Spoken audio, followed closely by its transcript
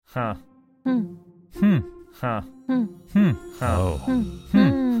Huh. Hmm. Hmm. Huh. Hmm. Hmm. Huh. Oh.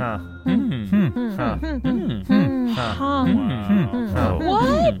 Hmm. Huh. Hmm. Huh. Hmm. Huh.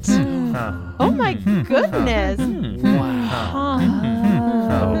 What? Huh. Oh my goodness. Wow.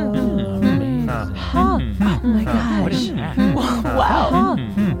 Amazing. Huh. Oh my gosh. What is that? Wow. Oh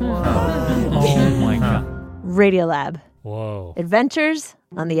my God. Radiolab. Whoa. Adventures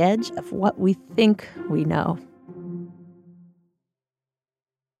on the edge of what we think we know.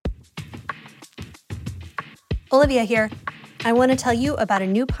 Olivia here. I want to tell you about a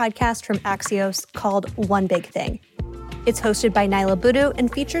new podcast from Axios called One Big Thing. It's hosted by Naila Budu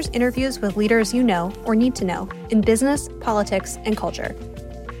and features interviews with leaders you know or need to know in business, politics, and culture.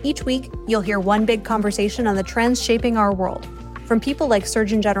 Each week, you'll hear one big conversation on the trends shaping our world, from people like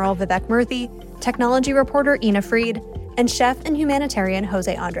Surgeon General Vivek Murthy, technology reporter Ina Fried, and chef and humanitarian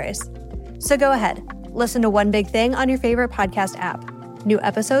Jose Andres. So go ahead, listen to One Big Thing on your favorite podcast app. New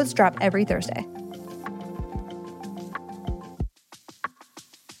episodes drop every Thursday.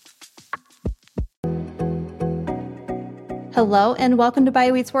 Hello, and welcome to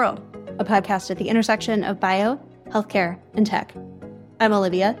Bio Eats World, a podcast at the intersection of bio, healthcare, and tech. I'm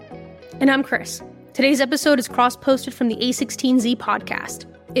Olivia. And I'm Chris. Today's episode is cross-posted from the A16Z podcast.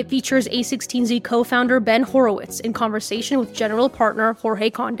 It features A16Z co-founder Ben Horowitz in conversation with general partner Jorge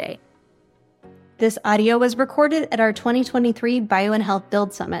Conde. This audio was recorded at our 2023 Bio and Health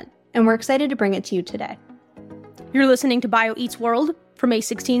Build Summit, and we're excited to bring it to you today. You're listening to Bio Eats World from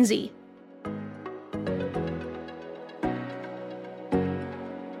A16Z.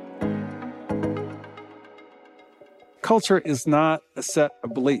 Culture is not a set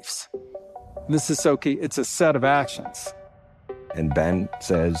of beliefs. This is so key. It's a set of actions. And Ben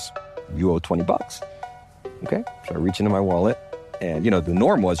says, you owe $20. Okay. So I reach into my wallet and, the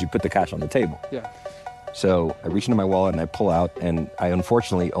norm was you put the cash on the table. Yeah. So I reach into my wallet and I pull out and I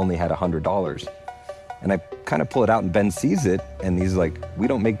unfortunately only had $100. And I kind of pull it out and Ben sees it and he's like, we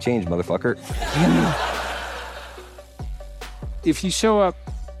don't make change, motherfucker. If you show up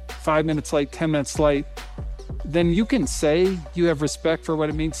 5 minutes late, 10 minutes late, then you can say you have respect for what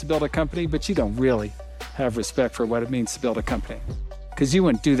it means to build a company, but you don't really have respect for what it means to build a company. Because you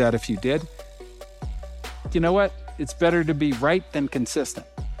wouldn't do that if you did. You know what? It's better to be right than consistent.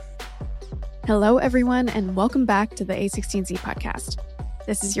 Hello, everyone, and welcome back to the A16Z podcast.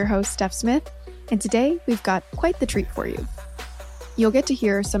 This is your host, Steph Smith, and today we've got quite the treat for you. You'll get to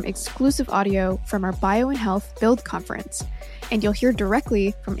hear some exclusive audio from our Bio and Health Build Conference, and you'll hear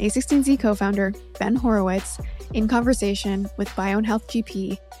directly from A16Z co-founder Ben Horowitz in conversation with Bio and Health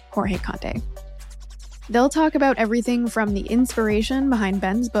GP Jorge Conde. They'll talk about everything from the inspiration behind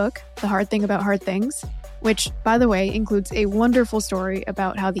Ben's book, The Hard Thing About Hard Things, which, by the way, includes a wonderful story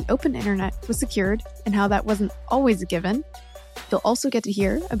about how the open internet was secured and how that wasn't always a given. You'll also get to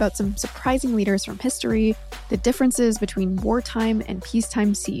hear about some surprising leaders from history, the differences between wartime and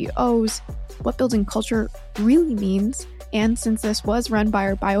peacetime CEOs, what building culture really means, and since this was run by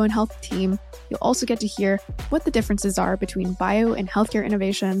our bio and health team, you'll also get to hear what the differences are between bio and healthcare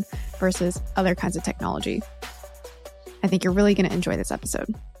innovation versus other kinds of technology. I think you're really going to enjoy this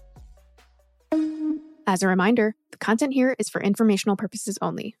episode. As a reminder, the content here is for informational purposes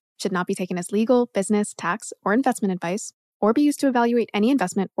only, should not be taken as legal, business, tax, or investment advice, or be used to evaluate any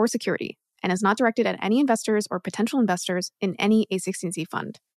investment or security, and is not directed at any investors or potential investors in any A16Z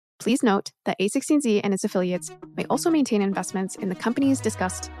fund. Please note that A16Z and its affiliates may also maintain investments in the companies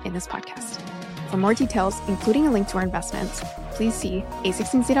discussed in this podcast. For more details, including a link to our investments, please see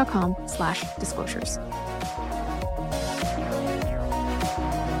a16z.com/disclosures.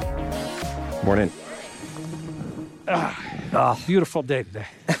 Morning. Beautiful day today.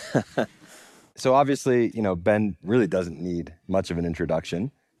 So obviously, Ben really doesn't need much of an introduction,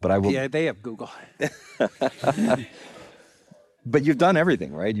 but I will. Yeah, they have Google. But you've done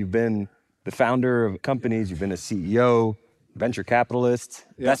everything, right? You've been the founder of companies, you've been a CEO, venture capitalist,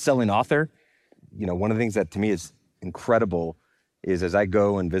 best-selling author. One of the things that to me is incredible is as I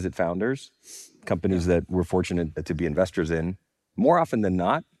go and visit founders, companies that we're fortunate to be investors in, more often than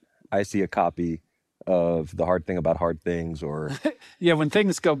not, I see a copy of The Hard Thing About Hard Things or... Yeah, when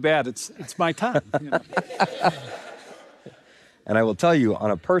things go bad, it's my time. And I will tell you,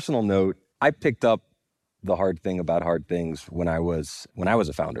 on a personal note, I picked up The Hard Thing About Hard Things when I was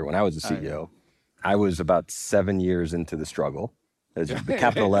a founder, when I was a CEO. I was about 7 years into the struggle, the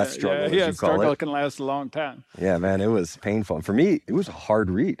capital S struggle, as you call it. Struggle can last a long time. Yeah, man, it was painful. And for me, it was a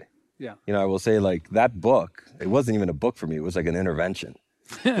hard read. Yeah. I will say that book, it wasn't even a book for me. It was like an intervention.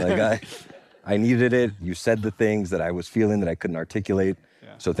 I needed it. You said the things that I was feeling that I couldn't articulate.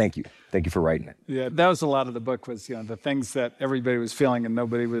 So thank you. Thank you for writing it. Yeah, that was a lot of the book was, the things that everybody was feeling and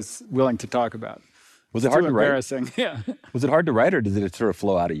nobody was willing to talk about. Was it hard to write? Embarrassing, yeah. Was it hard to write, or did it sort of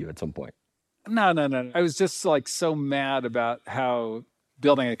flow out of you at some point? No. I was just like so mad about how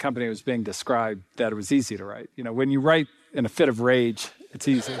building a company was being described that it was easy to write. When you write in a fit of rage, it's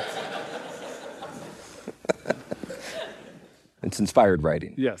easy. It's inspired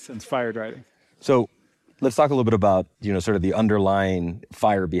writing. Yes, inspired writing. So let's talk a little bit about, sort of the underlying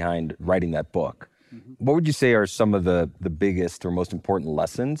fire behind writing that book. Mm-hmm. What would you say are some of the biggest or most important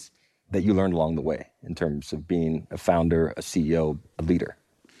lessons that you learned along the way in terms of being a founder, a CEO, a leader?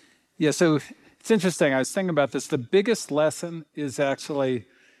 Yeah, so it's interesting. I was thinking about this. The biggest lesson is actually,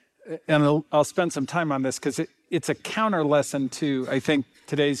 and I'll spend some time on this because it's a counter lesson to, I think,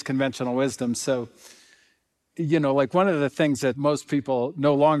 today's conventional wisdom. So, like one of the things that most people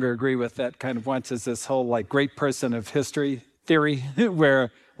no longer agree with that kind of once is this whole like great person of history theory where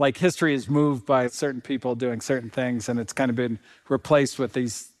like history is moved by certain people doing certain things and it's kind of been replaced with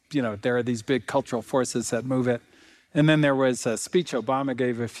these, there are these big cultural forces that move it. And then there was a speech Obama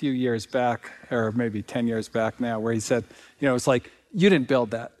gave a few years back, or maybe 10 years back now, where he said, it's like, you didn't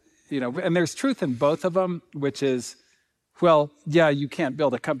build that, and there's truth in both of them, which is, well, yeah, you can't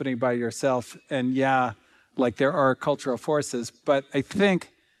build a company by yourself. And yeah, like there are cultural forces, but I think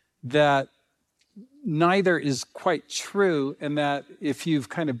that neither is quite true, and that if you've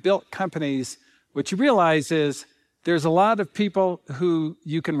kind of built companies, what you realize is there's a lot of people who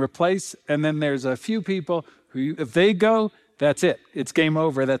you can replace, and then there's a few people who, if they go, that's it. It's game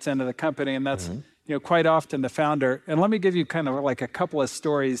over. That's the end of the company, and that's quite often the founder. And let me give you kind of like a couple of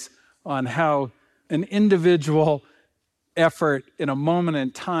stories on how an individual effort in a moment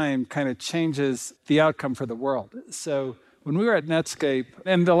in time kind of changes the outcome for the world. So when we were at Netscape,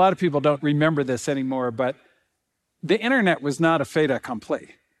 and a lot of people don't remember this anymore, but the internet was not a fait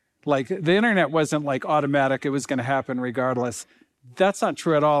accompli. Like the internet wasn't like automatic, it was going to happen regardless. That's not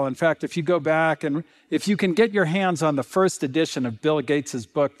true at all. In fact, if you go back and if you can get your hands on the first edition of Bill Gates's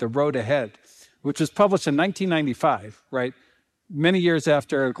book, The Road Ahead, which was published in 1995, right? Many years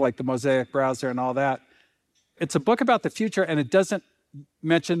after like the Mosaic browser and all that. It's a book about the future, and it doesn't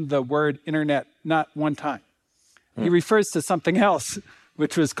mention the word internet, not one time. He refers to something else,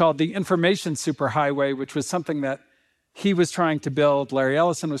 which was called the information superhighway, which was something that he was trying to build, Larry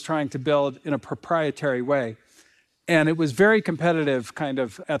Ellison was trying to build in a proprietary way. And it was very competitive kind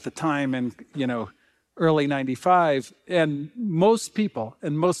of at the time in, early 95. And most people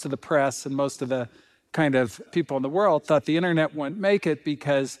and most of the press and most of the kind of people in the world thought the internet wouldn't make it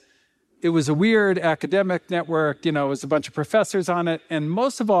because it was a weird academic network, it was a bunch of professors on it. And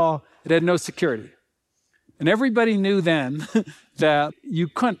most of all, it had no security. And everybody knew then that you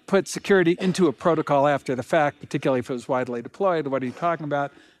couldn't put security into a protocol after the fact, particularly if it was widely deployed. What are you talking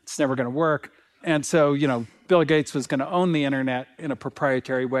about? It's never going to work. And so, Bill Gates was going to own the internet in a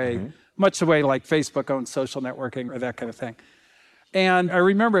proprietary way, much the way like Facebook owns social networking or that kind of thing. And I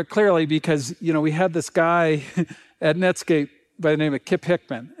remember it clearly because, we had this guy at Netscape by the name of Kip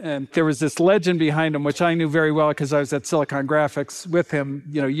Hickman. And there was this legend behind him, which I knew very well because I was at Silicon Graphics with him,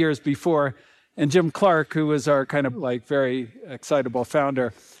 years before. And Jim Clark, who was our kind of like very excitable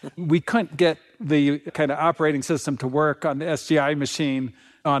founder, we couldn't get the kind of operating system to work on the SGI machine,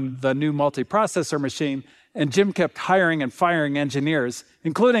 on the new multiprocessor machine. And Jim kept hiring and firing engineers,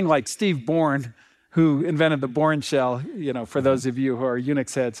 including like Steve Bourne, who invented the Bourne shell, for those of you who are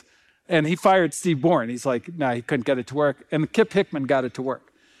Unix heads. And he fired Steve Bourne. He's like, he couldn't get it to work. And Kip Hickman got it to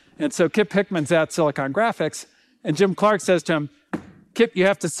work. And so Kip Hickman's at Silicon Graphics, and Jim Clark says to him, Kip, you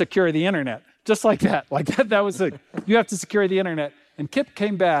have to secure the internet. Just like that. Like that was you have to secure the internet. And Kip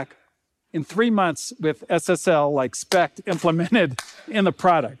came back in 3 months with SSL, like spec implemented in the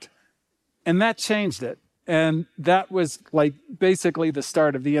product. And that changed it. And that was like basically the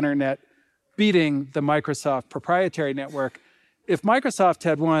start of the internet beating the Microsoft proprietary network. If Microsoft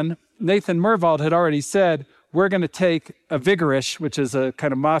had won, Nathan Myhrvold had already said, we're going to take a vigorish, which is a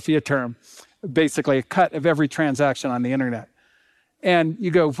kind of mafia term, basically a cut of every transaction on the internet. And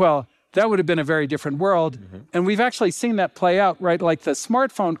you go, well, that would have been a very different world. And we've actually seen that play out, right? Like the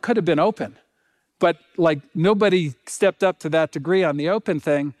smartphone could have been open, but like nobody stepped up to that degree on the open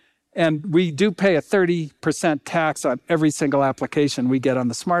thing. And we do pay a 30% tax on every single application we get on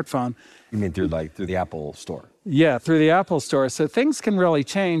the smartphone. You mean through the Apple Store? Yeah, through the Apple Store. So things can really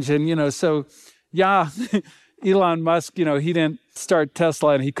change. And, so yeah, Elon Musk, he didn't start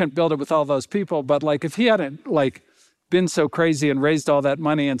Tesla and he couldn't build it with all those people. But like if he hadn't been so crazy and raised all that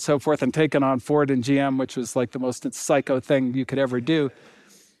money and so forth and taken on Ford and GM, which was like the most psycho thing you could ever do,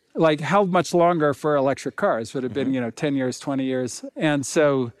 like how much longer for electric cars? Would have been, 10 years, 20 years. And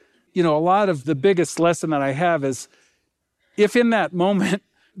so, a lot of the biggest lesson that I have is if in that moment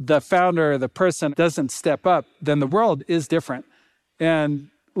the founder or the person doesn't step up, then the world is different. And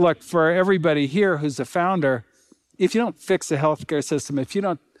look, for everybody here who's a founder, if you don't fix the healthcare system, if you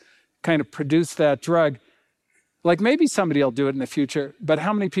don't kind of produce that drug, like maybe somebody will do it in the future, but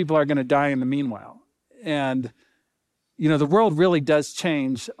how many people are going to die in the meanwhile? And the world really does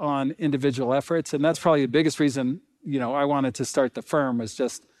change on individual efforts. And that's probably the biggest reason, I wanted to start the firm, was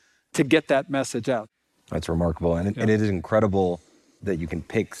just to get that message out. That's remarkable. And it is incredible that you can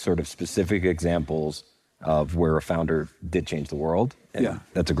pick sort of specific examples of where a founder did change the world. And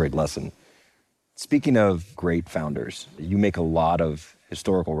that's a great lesson. Speaking of great founders, you make a lot of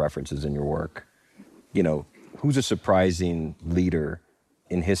historical references in your work. Who's a surprising leader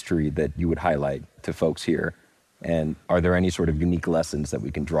in history that you would highlight to folks here? And are there any sort of unique lessons that we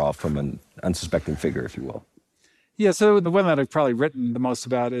can draw from an unsuspecting figure, if you will? Yeah, so the one that I've probably written the most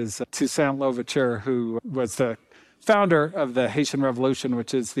about is Toussaint Louverture, who was the founder of the Haitian Revolution,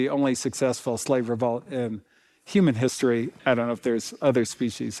 which is the only successful slave revolt in human history. I don't know if there's other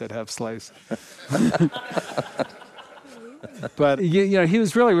species that have slaves. But he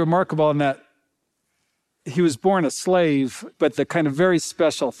was really remarkable in that he was born a slave, but the kind of very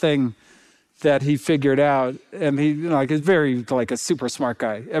special thing that he figured out, and he is very a super smart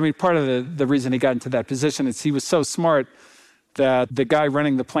guy. I mean, part of the reason he got into that position is he was so smart that the guy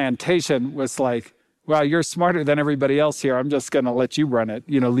running the plantation was like, wow, you're smarter than everybody else here. I'm just going to let you run it.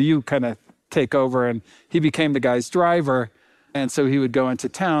 You kind of take over. And he became the guy's driver. And so he would go into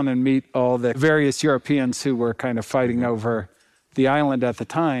town and meet all the various Europeans who were kind of fighting over the island at the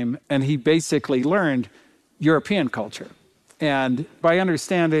time. And he basically learned European culture. And by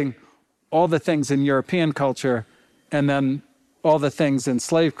understanding all the things in European culture and then all the things in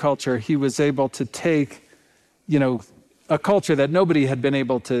slave culture, he was able to take, a culture that nobody had been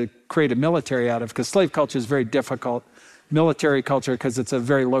able to create a military out of, because slave culture is very difficult. Military culture, because it's a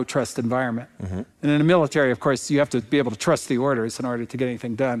very low trust environment. And in the military, of course, you have to be able to trust the orders in order to get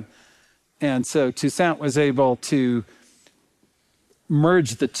anything done. And so Toussaint was able to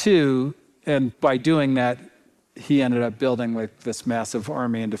merge the two, and by doing that, he ended up building this massive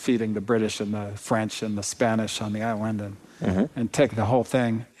army and defeating the British and the French and the Spanish on the island and take the whole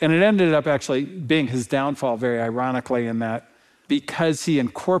thing. And it ended up actually being his downfall, very ironically, in that because he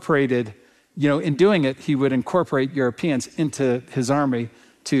incorporated, in doing it, he would incorporate Europeans into his army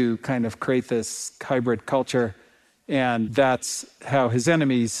to kind of create this hybrid culture. And that's how his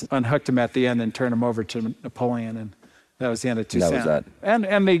enemies unhooked him at the end and turned him over to Napoleon. And that was the end of Toussaint. That was that.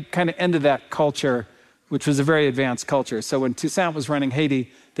 And they kind of ended that culture, which was a very advanced culture. So when Toussaint was running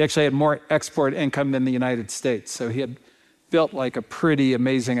Haiti, they actually had more export income than the United States. So he had built a pretty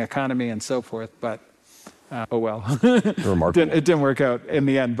amazing economy and so forth, but oh well. Remarkable. It didn't work out in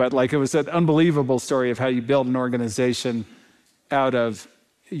the end, but it was an unbelievable story of how you build an organization out of,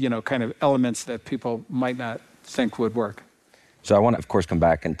 kind of elements that people might not think would work. So I want to, of course, come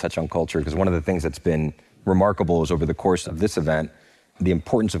back and touch on culture, because one of the things that's been remarkable is over the course of this event, the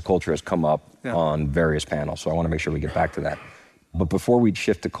importance of culture has come up on various panels. So I want to make sure we get back to that. But before we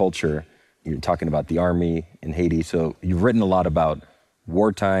shift to culture, you're talking about the army in Haiti. So you've written a lot about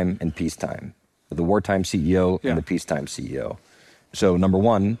wartime and peacetime, the wartime CEO and the peacetime CEO. So number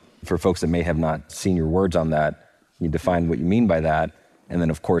one, for folks that may have not seen your words on that, you define what you mean by that. And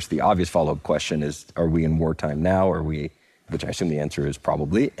then, of course, the obvious follow-up question is, are we in wartime now? Are we, which I assume the answer is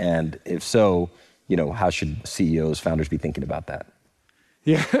probably. And if so, how should CEOs, founders be thinking about that?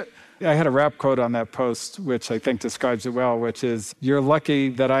 Yeah, I had a rap quote on that post, which I think describes it well, which is, you're lucky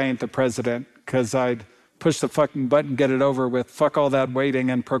that I ain't the president, because I'd push the fucking button, get it over with, fuck all that waiting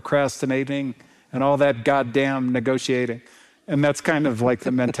and procrastinating and all that goddamn negotiating. And that's kind of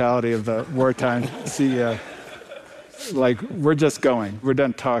the mentality of the wartime CEO. We're just going, we're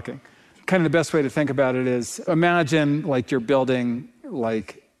done talking. Kind of the best way to think about it is, imagine you're building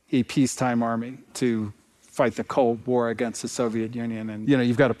a peacetime army to fight the Cold War against the Soviet Union. And,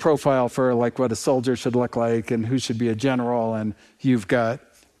 you've got a profile for what a soldier should look like and who should be a general. And you've got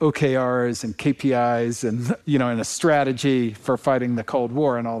OKRs and KPIs and, and a strategy for fighting the Cold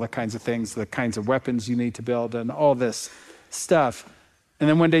War and all the kinds of things, the kinds of weapons you need to build and all this stuff. And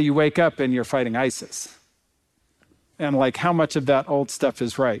then one day you wake up and you're fighting ISIS. And how much of that old stuff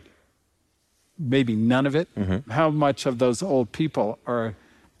is right? Maybe none of it. How much of those old people are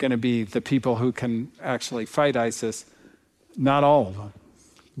going to be the people who can actually fight ISIS? Not all of them.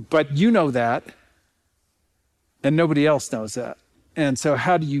 But you know that, and nobody else knows that. And so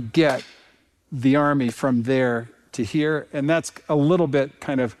how do you get the army from there to here? And that's a little bit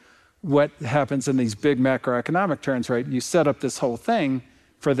kind of what happens in these big macroeconomic terms, right? You set up this whole thing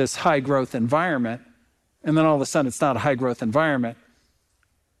for this high growth environment, and then all of a sudden it's not a high growth environment,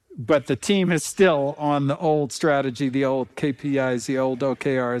 but the team is still on the old strategy, the old KPIs, the old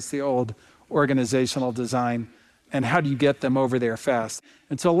OKRs, the old organizational design, and how do you get them over there fast?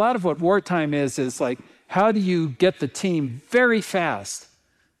 And so a lot of what wartime is like, how do you get the team very fast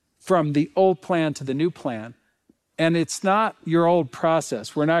from the old plan to the new plan? And it's not your old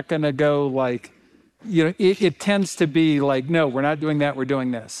process. We're not going to go like, it tends to be like, no, we're not doing that, we're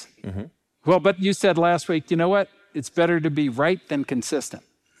doing this. Mm-hmm. Well, but you said last week, you know what? It's better to be right than consistent.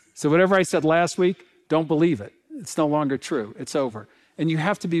 So whatever I said last week, don't believe it. It's no longer true. It's over. And you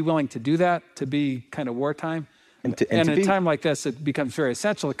have to be willing to do that, to be kind of wartime. And in a time like this, it becomes very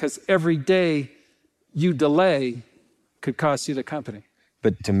essential because every day you delay could cost you the company.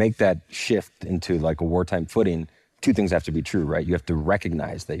 But to make that shift into like a wartime footing, two things have to be true, right? You have to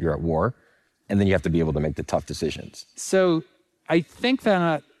recognize that you're at war, and then you have to be able to make the tough decisions. So I think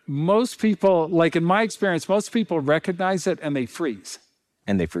that most people, like in my experience, most people recognize it and they freeze.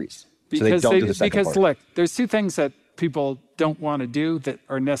 And they freeze. Because so they don't do the second part. Look, there's two things that people don't want to do that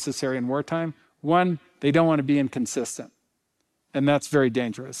are necessary in wartime. One, they don't want to be inconsistent, and that's very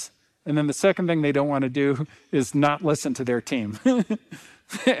dangerous. And then the second thing they don't want to do is not listen to their team.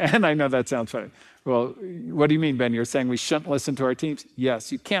 And I know that sounds funny. Well, what do you mean, Ben? You're saying we shouldn't listen to our teams?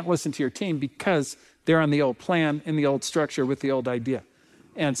 Yes, you can't listen to your team because they're on the old plan, in the old structure, with the old idea.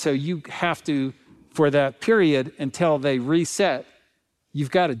 And so you have to, for that period until they reset,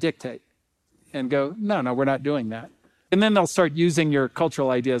 you've got to dictate and go, no, we're not doing that. And then they'll start using your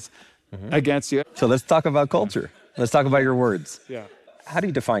cultural ideas against you. So let's talk about culture. Let's talk about your words. Yeah. How do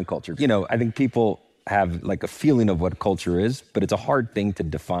you define culture? I think people have like a feeling of what culture is, but it's a hard thing to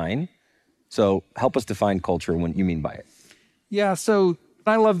define. So help us define culture and what you mean by it. Yeah, so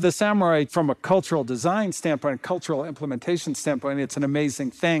I love the samurai from a cultural design standpoint, cultural implementation standpoint. It's an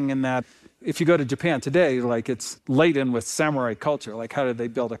amazing thing in that if you go to Japan today, like it's laden with samurai culture. Like how did they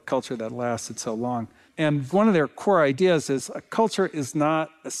build a culture that lasted so long? And one of their core ideas is a culture is not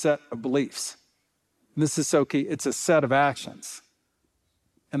a set of beliefs. And this is so key. It's a set of actions.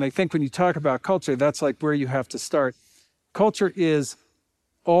 And I think when you talk about culture, that's like where you have to start. Culture is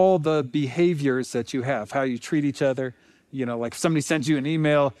all the behaviors that you have, how you treat each other. Like if somebody sends you an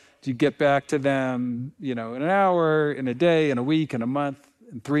email, do you get back to them, in an hour, in a day, in a week, in a month,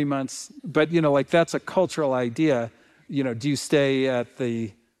 in 3 months? But, like that's a cultural idea. Do you stay at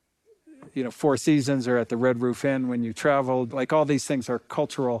the, Four Seasons or at the Red Roof Inn when you travel? Like all these things are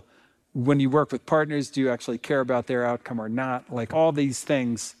cultural. When you work with partners, do you actually care about their outcome or not? Like all these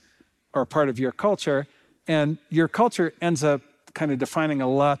things are part of your culture. And your culture ends up kind of defining a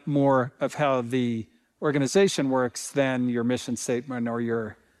lot more of how the organization works than your mission statement or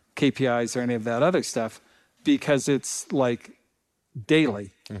your KPIs or any of that other stuff, because it's like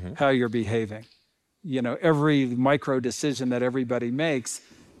daily how you're behaving. Every micro decision that everybody makes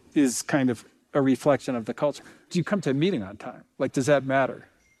is kind of a reflection of the culture. Do you come to a meeting on time? Like, does that matter?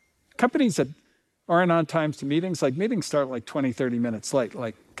 Companies that aren't on time to meetings, like meetings start like 20, 30 minutes late,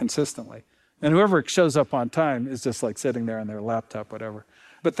 like consistently. And whoever shows up on time is just like sitting there on their laptop, whatever.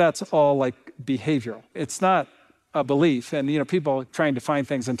 But that's all like behavioral. It's not a belief. And, people try and define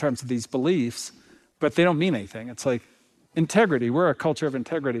things in terms of these beliefs, but they don't mean anything. It's like integrity. We're a culture of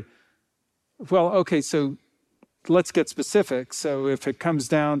integrity. Well, okay, so let's get specific. So if it comes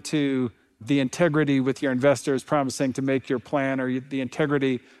down to the integrity with your investors promising to make your plan, or the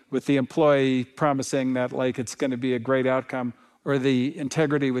integrity with the employee promising that like it's going to be a great outcome, or the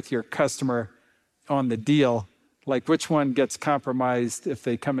integrity with your customer on the deal, like which one gets compromised if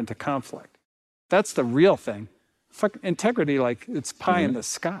they come into conflict? That's the real thing. Integrity, like it's pie in the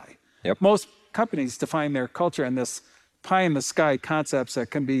sky. Yep. Most companies define their culture in this pie in the sky concepts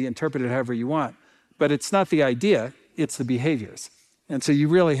that can be interpreted however you want. But it's not the idea, it's the behaviors. And so you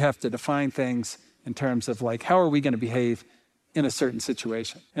really have to define things in terms of like, how are we going to behave in a certain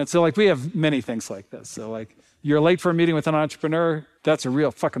situation? And so like we have many things like this. So like you're late for a meeting with an entrepreneur, that's a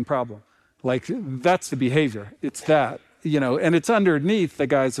real fucking problem. Like that's the behavior. It's that, and it's underneath the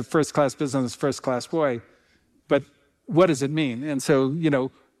guise of first class business, first class boy. But what does it mean? And so,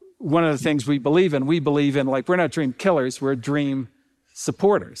 one of the things we believe in like, we're not dream killers, we're dream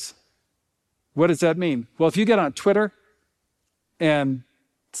supporters. What does that mean? Well, if you get on Twitter and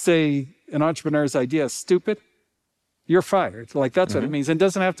say an entrepreneur's idea is stupid, you're fired. Like that's what it means. And it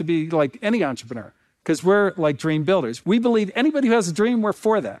doesn't have to be like any entrepreneur, because we're like dream builders. We believe anybody who has a dream, we're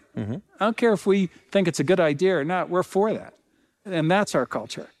for that. I don't care if we think it's a good idea or not, we're for that. And that's our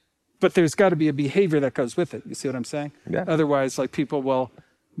culture. But there's got to be a behavior that goes with it. You see what I'm saying? Yeah. Otherwise, like people will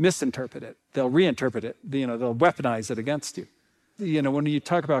misinterpret it. They'll reinterpret it. They'll weaponize it against you. When you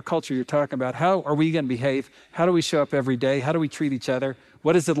talk about culture, you're talking about how are we going to behave? How do we show up every day? How do we treat each other?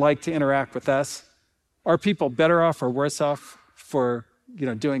 What is it like to interact with us? Are people better off or worse off for,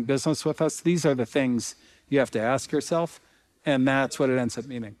 doing business with us? These are the things you have to ask yourself, and that's what it ends up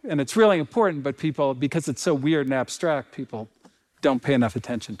meaning. And it's really important, but people, because it's so weird and abstract, people don't pay enough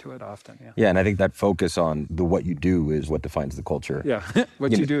attention to it often. Yeah, and I think that focus on what you do is what defines the culture. Yeah,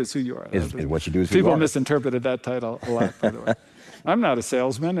 what you do is who you are. Is what you do is who you are. People misinterpreted that title a lot, by the way. I'm not a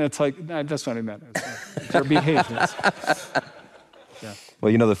salesman. It's like, that's what I meant. It's your behaviors. Yeah.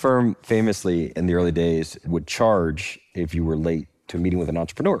 Well, the firm famously in the early days would charge if you were late to a meeting with an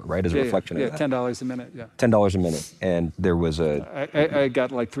entrepreneur, right? As a reflection of that. $10 a minute, yeah. $10 a minute. And there was I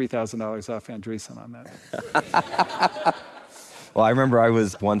got like $3,000 off Andreessen on that. Well, I remember I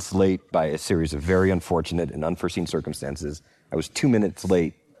was once late by a series of very unfortunate and unforeseen circumstances. I was 2 minutes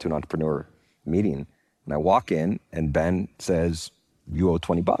late to an entrepreneur meeting. And I walk in, and Ben says, "You owe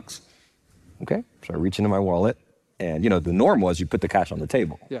 $20. Okay, so I reach into my wallet, and the norm was you put the cash on the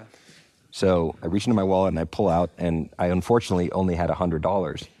table. Yeah. So I reach into my wallet and I pull out, and I unfortunately only had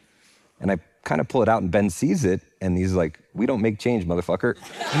 $100. And I kind of pull it out, and Ben sees it, and he's like, "We don't make change, motherfucker."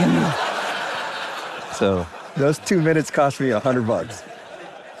 So those 2 minutes cost me $100.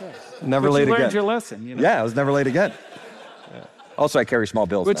 Never late again. You learned your lesson. Yeah, I was never late again. Yeah. Also, I carry small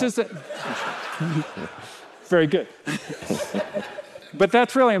bills. Which now. is very good. But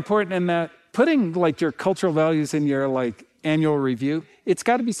that's really important in that putting like your cultural values in your like annual review, it's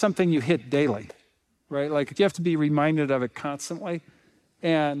got to be something you hit daily, right? Like you have to be reminded of it constantly.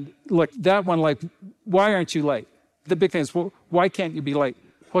 And look, that one, like, why aren't you late? The big thing is, well, why can't you be late?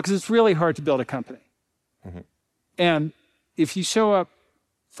 Well, because it's really hard to build a company. Mm-hmm. And if you show up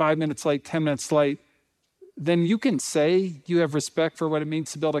 5 minutes late, 10 minutes late, then you can say you have respect for what it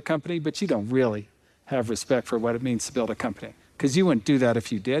means to build a company, but you don't really have respect for what it means to build a company, because you wouldn't do that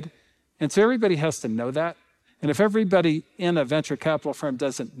if you did. And so everybody has to know that. And if everybody in a venture capital firm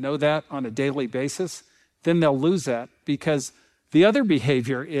doesn't know that on a daily basis, then they'll lose that, because the other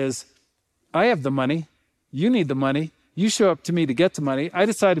behavior is, I have the money, you need the money, you show up to me to get the money, I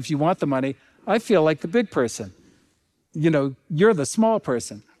decide if you want the money, I feel like the big person. You're the small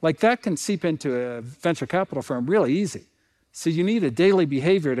person. Like that can seep into a venture capital firm really easy. So you need a daily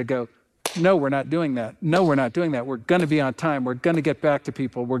behavior to go, no, we're not doing that. No, we're not doing that. We're going to be on time. We're going to get back to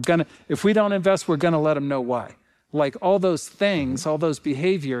people. If we don't invest, we're going to let them know why. Like all those things, all those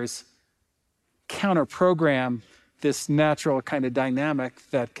behaviors counter-program this natural kind of dynamic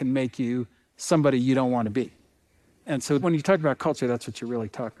that can make you somebody you don't want to be. And so when you talk about culture, that's what you're really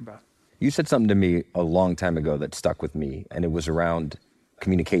talking about. You said something to me a long time ago that stuck with me, and it was around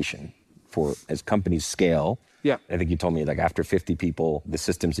communication as companies scale. Yeah. I think you told me like after 50 people, the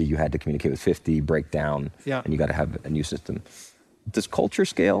systems that you had to communicate with 50 break down, and you got to have a new system. Does culture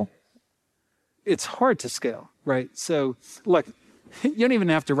scale? It's hard to scale, right? So look, you don't even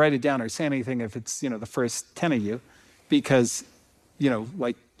have to write it down or say anything if it's, the first 10 of you, because,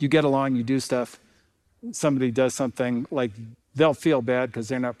 like you get along, you do stuff, somebody does something, like they'll feel bad because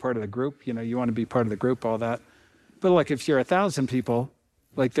they're not part of the group. You want to be part of the group, all that. But like if you're 1,000 people,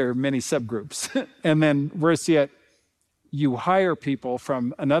 like there are many subgroups. And then worse yet, you hire people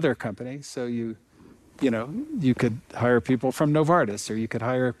from another company. So you could hire people from Novartis, or you could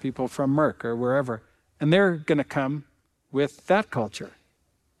hire people from Merck or wherever. And they're going to come with that culture.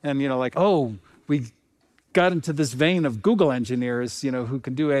 And, like, oh, we got into this vein of Google engineers, who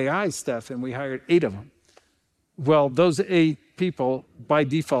can do AI stuff, and we hired 8 of them. Well, those 8 people, by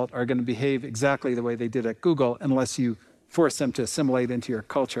default, are going to behave exactly the way they did at Google unless you force them to assimilate into your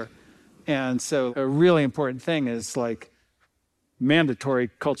culture. And so a really important thing is like mandatory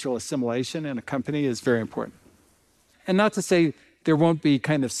cultural assimilation in a company is very important. And not to say there won't be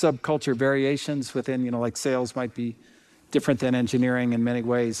kind of subculture variations within, like sales might be different than engineering in many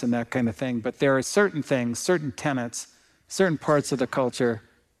ways and that kind of thing. But there are certain things, certain tenets, certain parts of the culture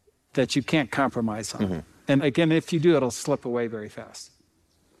that you can't compromise on. Mm-hmm. And again, if you do, it'll slip away very fast.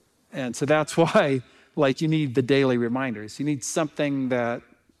 And so that's why, like, you need the daily reminders. You need something that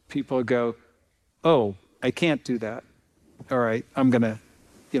people go, oh, I can't do that. All right, I'm going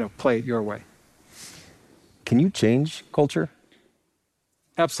to, play it your way. Can you change culture?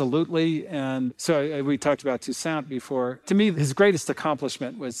 Absolutely. And so we talked about Toussaint before. To me, his greatest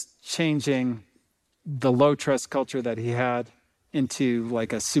accomplishment was changing the low trust culture that he had into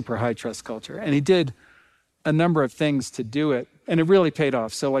like a super high trust culture. And he did a number of things to do it, and it really paid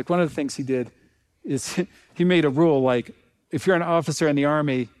off. So like one of the things he did is he made a rule like, if you're an officer in the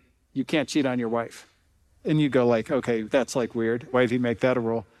Army, you can't cheat on your wife. And you go like, okay, that's like weird. Why did he make that a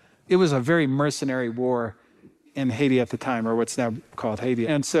rule? It was a very mercenary war in Haiti at the time, or what's now called Haiti.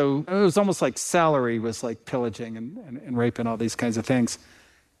 And so it was almost like salary was like pillaging and rape and all these kinds of things.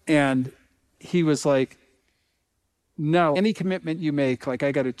 And he was like, no, any commitment you make, like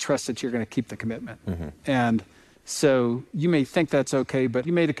I got to trust that you're going to keep the commitment. And so you may think that's okay, but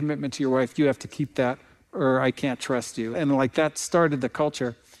you made a commitment to your wife, you have to keep that or I can't trust you. And like that started the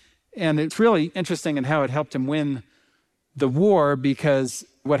culture. And it's really interesting in how it helped him win the war, because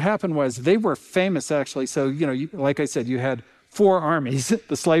what happened was they were famous actually. So, like I said, you had 4 armies,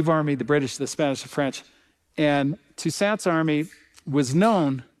 the slave army, the British, the Spanish, the French. And Toussaint's army was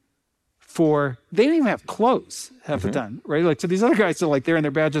known for, they didn't even have clothes half the time, right? Like, so these other guys are like, they're in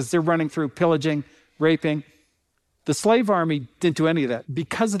their badges, they're running through pillaging, raping. The slave army didn't do any of that.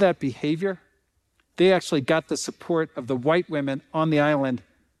 Because of that behavior, they actually got the support of the white women on the island,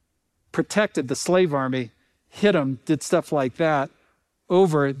 protected the slave army, hit them, did stuff like that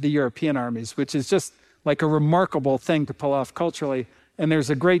over the European armies, which is just like a remarkable thing to pull off culturally. And there's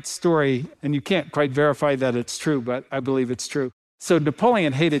a great story, and you can't quite verify that it's true, but I believe it's true. So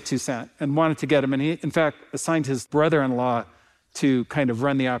Napoleon hated Toussaint and wanted to get him. And he, in fact, assigned his brother-in-law to kind of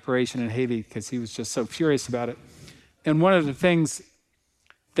run the operation in Haiti because he was just so furious about it. And one of the things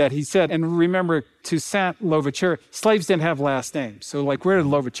that he said, and remember Toussaint Louverture, slaves didn't have last names. So like, where did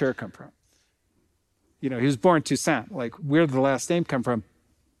Louverture come from? He was born Toussaint. Like, where did the last name come from?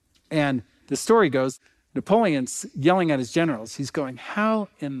 And the story goes, Napoleon's yelling at his generals. He's going, how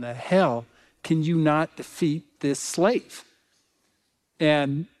in the hell can you not defeat this slave?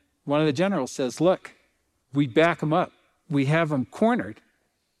 And one of the generals says, look, we back him up. We have him cornered.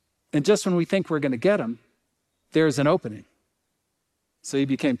 And just when we think we're going to get him, there's an opening. So he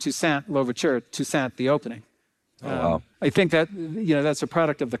became Toussaint Louverture, Toussaint the opening. Wow. I think that, that's a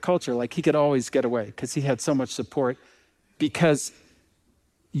product of the culture. Like, he could always get away because he had so much support because,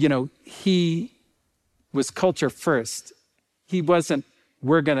 he was culture first. He wasn't,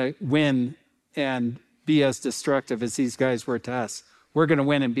 we're going to win and be as destructive as these guys were to us. We're going to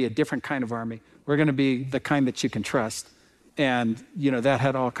win and be a different kind of army. We're going to be the kind that you can trust. And, that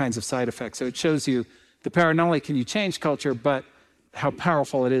had all kinds of side effects. So it shows you the power. Not only can you change culture, but how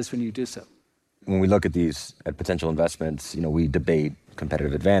powerful it is when you do so. When we look at potential investments, we debate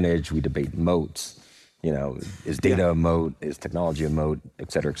competitive advantage, we debate moats. Is data a moat? Is technology a moat?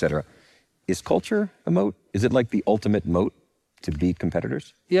 Et cetera, et cetera. Is culture a moat? Is it like the ultimate moat to beat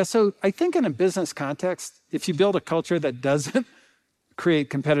competitors? Yeah, so I think in a business context, if you build a culture that doesn't create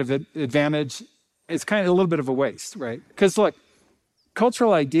competitive advantage, it's kind of a little bit of a waste, right? Because look,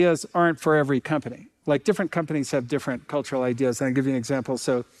 cultural ideas aren't for every company. Like, different companies have different cultural ideas. And I'll give you an example.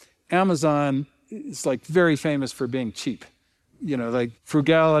 So Amazon is like very famous for being cheap. Like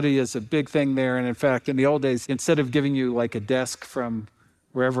frugality is a big thing there. And in fact, in the old days, instead of giving you like a desk from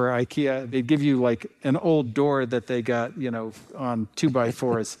wherever, IKEA, they'd give you like an old door that they got, on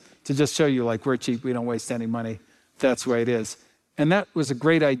 2x4s to just show you like, we're cheap, we don't waste any money. That's the way it is. And that was a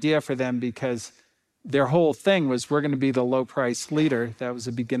great idea for them because their whole thing was, we're going to be the low price leader. That was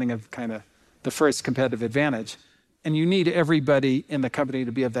the beginning of kind of the first competitive advantage. And you need everybody in the company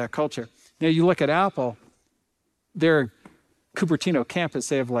to be of that culture. Now, you look at Apple, their Cupertino campus,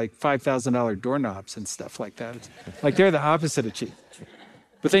 they have like $5,000 doorknobs and stuff like that. Like, they're the opposite of cheap.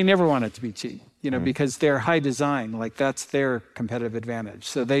 But they never want it to be cheap, because they're high design. Like, that's their competitive advantage.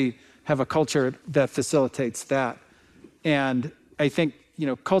 So they have a culture that facilitates that. And I think,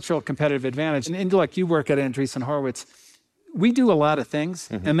 cultural competitive advantage. And like, you work at Andreessen Horowitz, we do a lot of things.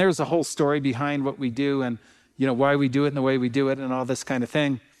 And there's a whole story behind what we do and, why we do it and the way we do it and all this kind of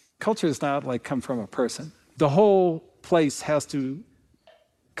thing. Culture is not like come from a person. The whole place has to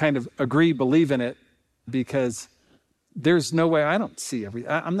kind of agree, believe in it, because there's no way. I don't see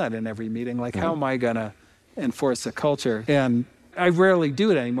I'm not in every meeting. Like, how am I going to enforce a culture? And I rarely do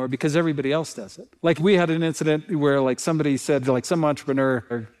it anymore because everybody else does it. Like, we had an incident where like somebody said, like, some entrepreneur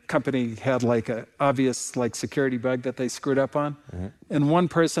or company had like a obvious like security bug that they screwed up on. And one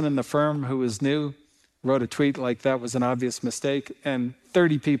person in the firm who was new wrote a tweet like that was an obvious mistake. And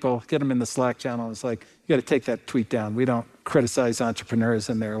 30 people, get them in the Slack channel, it's like, you got to take that tweet down. We don't criticize entrepreneurs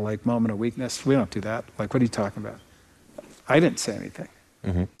in their like moment of weakness. We don't do that. Like, what are you talking about? I didn't say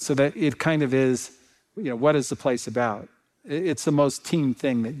anything. So that it kind of is, what is the place about? It's the most team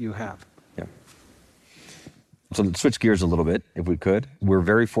thing that you have. Yeah. So let's switch gears a little bit, if we could. We're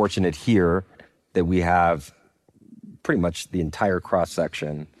very fortunate here that we have pretty much the entire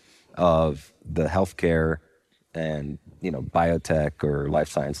cross-section of the healthcare and, biotech or life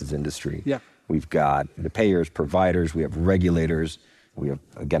sciences industry. Yeah. We've got the payers, providers, we have regulators, we have,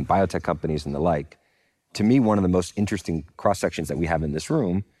 again, biotech companies and the like. To me, one of the most interesting cross-sections that we have in this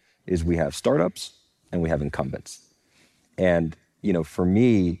room is we have startups and we have incumbents. And, for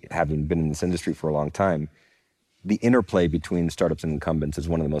me, having been in this industry for a long time, the interplay between startups and incumbents is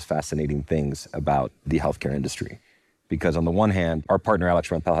one of the most fascinating things about the healthcare industry. Because on the one hand, our partner, Alex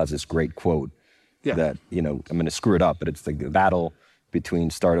Rampell, has this great quote that, I'm going to screw it up, but it's the battle between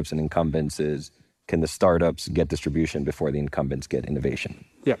startups and incumbents is, can the startups get distribution before the incumbents get innovation?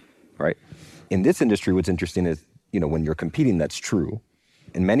 Yeah. Right? In this industry, what's interesting is, when you're competing, that's true.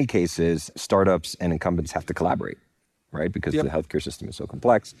 In many cases, startups and incumbents have to collaborate, right? Because the healthcare system is so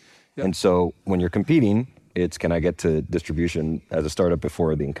complex. And so when you're competing, it's can I get to distribution as a startup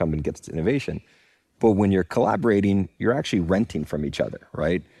before the incumbent gets to innovation? But when you're collaborating, you're actually renting from each other,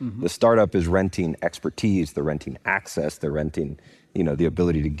 right? The startup is renting expertise, they're renting access, they're renting, the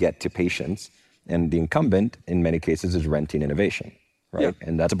ability to get to patients. And the incumbent, in many cases, is renting innovation, right?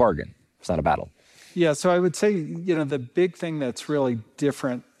 And that's a bargain. It's not a battle. Yeah, so I would say, the big thing that's really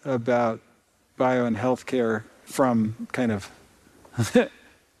different about bio and healthcare from kind of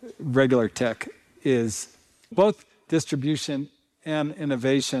regular tech is both distribution and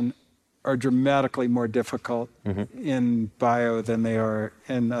innovation are dramatically more difficult in bio than they are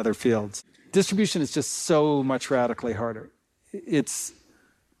in other fields. Distribution is just so much radically harder. It's,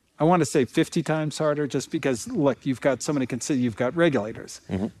 I want to say 50 times harder just because, look, you've got so many, you've got regulators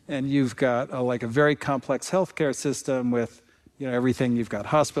and you've got a very complex healthcare system with, everything. You've got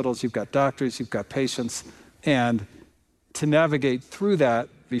hospitals, you've got doctors, you've got patients. And to navigate through that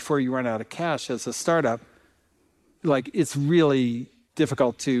before you run out of cash as a startup, it's really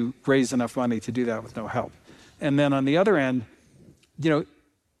difficult to raise enough money to do that with no help. And then on the other end,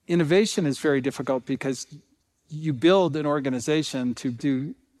 innovation is very difficult because you build an organization to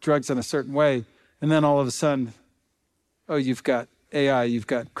do drugs in a certain way, and then all of a sudden, you've got AI, you've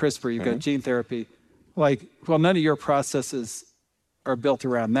got CRISPR, you've got gene therapy. None of your processes are built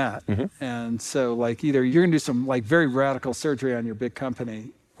around that. And so either you're gonna do some very radical surgery on your big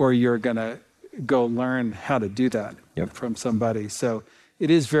company, or you're gonna go learn how to do that from somebody. So it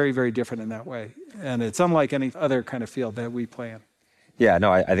is very, very different in that way. And it's unlike any other kind of field that we play in. Yeah,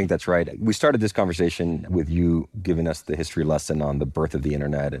 no, I think that's right. We started this conversation with you giving us the history lesson on the birth of the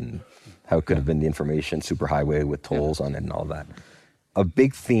internet and how it could have been the information superhighway with tolls on it and all that. A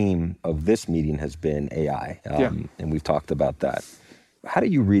big theme of this meeting has been AI, and we've talked about that. How do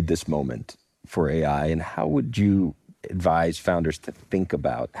you read this moment for AI, and how would you advise founders to think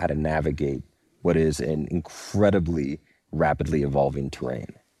about how to navigate what is an incredibly rapidly evolving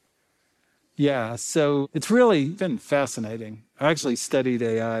terrain? Yeah, so it's really been fascinating. I actually studied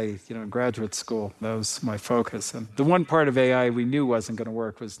AI, in graduate school. That was my focus. And the one part of AI we knew wasn't going to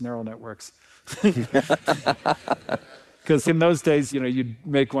work was neural networks. Because in those days, you'd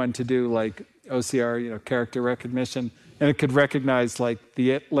make one to do OCR, character recognition, and it could recognize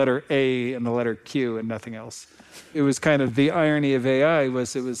the letter A and the letter Q and nothing else. It was kind of the irony of AI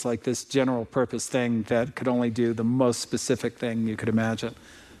was it was this general purpose thing that could only do the most specific thing you could imagine.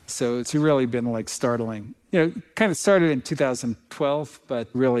 So it's really been startling. Kind of started in 2012, but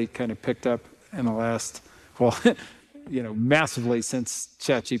really kind of picked up in the last, massively since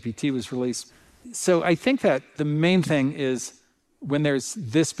ChatGPT was released. So I think that the main thing is when there's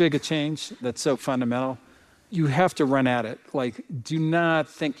this big a change that's so fundamental, you have to run at it. Do not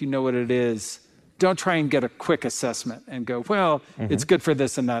think you know what it is. Don't try and get a quick assessment and go, it's good for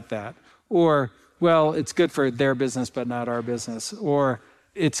this and not that. Or, it's good for their business, but not our business. Or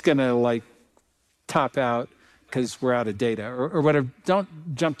it's going to top out because we're out of data or whatever.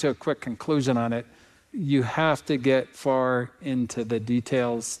 Don't jump to a quick conclusion on it. You have to get far into the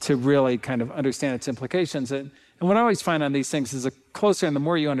details to really kind of understand its implications. And what I always find on these things is the closer and the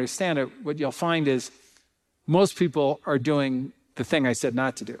more you understand it, what you'll find is most people are doing the thing I said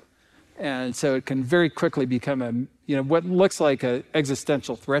not to do. And so it can very quickly become what looks like an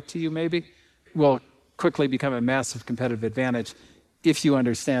existential threat to you maybe will quickly become a massive competitive advantage if you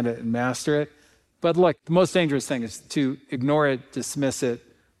understand it and master it. But look, the most dangerous thing is to ignore it, dismiss it,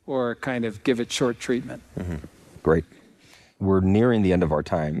 or kind of give it short treatment. Great. We're nearing the end of our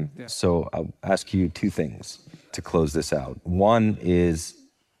time, so I'll ask you two things to close this out. One is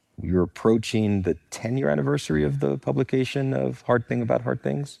you're approaching the 10-year anniversary of the publication of Hard Thing About Hard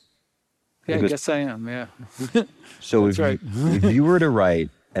Things. Yeah, I guess I am, yeah. So if you were to write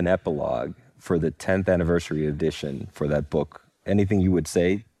an epilogue for the 10th anniversary edition for that book, anything you would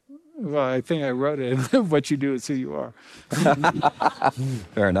say? Well, I think I wrote it. What you do is who you are.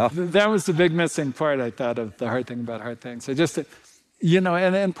 Fair enough. That was the big missing part, I thought, of the Hard Thing About Hard Things. So just,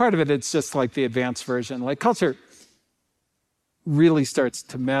 and part of it, it's just the advanced version. Culture really starts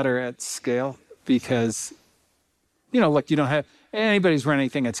to matter at scale because, look, you don't have, anybody's running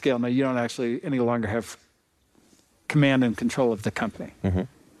anything at scale. No, you don't actually any longer have command and control of the company.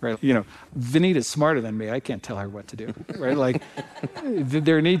 Right? Vinita's smarter than me. I can't tell her what to do, right? Like,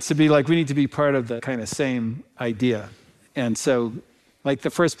 there needs to be, we need to be part of the kind of same idea. And so, the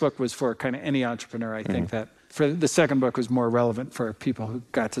first book was for kind of any entrepreneur. I think that for the second book was more relevant for people who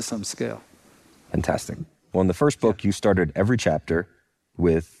got to some scale. Fantastic. Well, in the first book, you started every chapter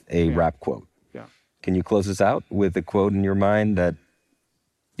with a rap quote. Yeah. Can you close us out with a quote in your mind that,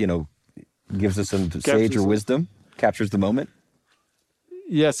 gives us some sage or wisdom, captures the moment?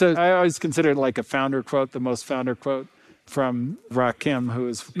 Yeah, so I always consider it like a founder quote, the most founder quote from Rakim, who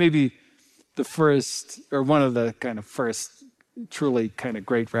is maybe the first, or one of the kind of first truly kind of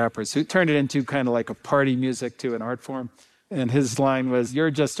great rappers, who turned it into kind of like a party music to an art form. And his line was,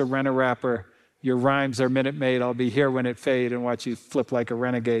 "You're just a rent-a-rapper. Your rhymes are Minute Maid. I'll be here when it fade and watch you flip like a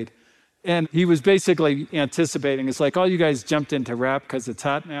renegade." And he was basically anticipating, it's like, all you guys jumped into rap because it's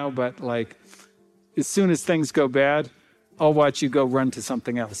hot now, but as soon as things go bad, I'll watch you go run to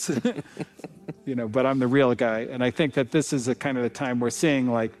something else, but I'm the real guy. And I think that this is a kind of the time we're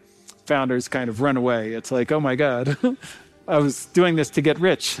seeing founders kind of run away. It's like, oh my God, I was doing this to get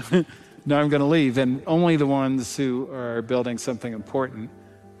rich. Now I'm going to leave. And only the ones who are building something important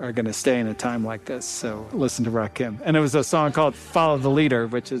are going to stay in a time like this. So listen to Rakim. And it was a song called Follow the Leader,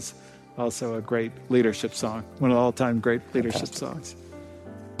 which is also a great leadership song, one of the all-time great leadership songs.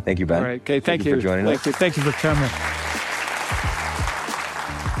 Thank you, Ben. All right. Okay. Thank you for joining us. Thank you for coming.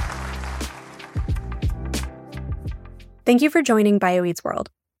 Thank you for joining BioEats World.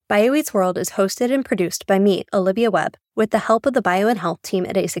 BioEats World is hosted and produced by me, Olivia Webb, with the help of the Bio and Health team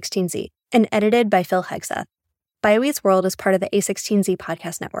at A16Z, and edited by Phil Hegseth. BioEats World is part of the A16Z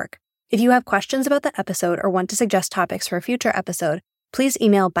podcast network. If you have questions about the episode or want to suggest topics for a future episode, please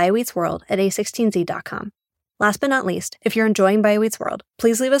email bioeatsworld@a16z.com. Last but not least, if you're enjoying BioEats World,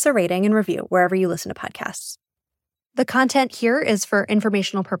 please leave us a rating and review wherever you listen to podcasts. The content here is for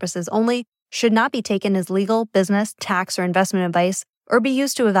informational purposes only, should not be taken as legal, business, tax, or investment advice, or be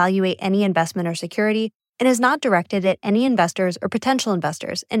used to evaluate any investment or security, and is not directed at any investors or potential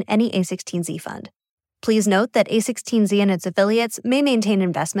investors in any A16Z fund. Please note that A16Z and its affiliates may maintain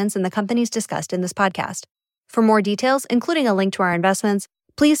investments in the companies discussed in this podcast. For more details, including a link to our investments,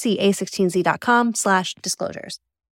 please see a16z.com/disclosures.